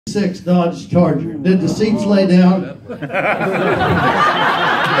'6 Dodge Charger. Did the seats lay down?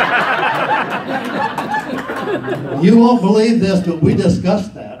 You won't believe this, but we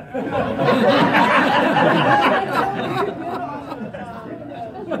discussed that.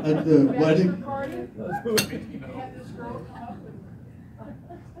 At the wedding.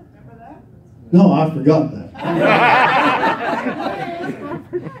 No, I forgot that.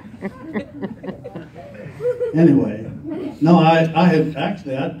 Anyway, no, I had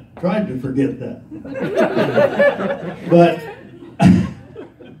actually, I tried to forget that. But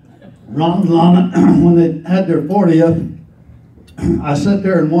Ron and Lana, when they had their 40th, I sat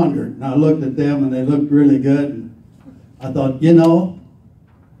there and wondered, and I looked at them and they looked really good. And I thought, you know,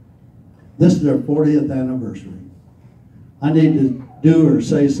 this is their 40th anniversary. I need to do or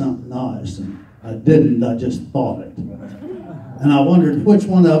say something nice. And I didn't, I just thought it. And I wondered which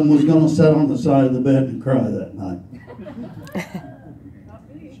one of them was going to sit on the side of the bed and cry that night.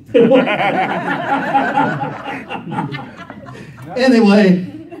 Anyway,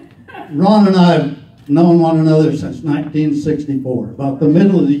 Ron and I have known one another since 1964. About the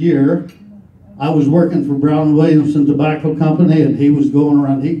middle of the year, I was working for Brown & Williamson Tobacco Company, and he was going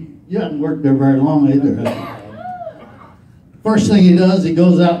around. You hadn't worked there very long either, have you? First thing he does, he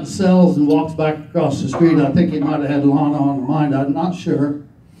goes out and sells and walks back across the street. I think he might have had Lana on mind. I'm not sure.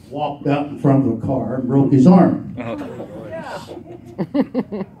 Walked out in front of a car and broke his arm. I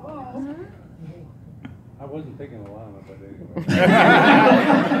wasn't thinking of Lana, but anyway.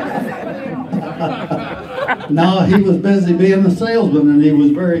 No, he was busy being a salesman, and he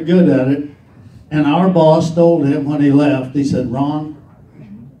was very good at it. And our boss told him when he left, he said, Ron,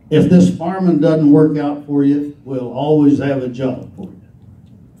 if this farming doesn't work out for you, we'll always have a job for you.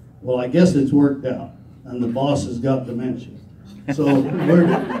 Well, I guess it's worked out, and the boss has got dementia. So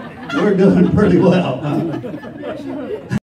we're doing pretty well, huh?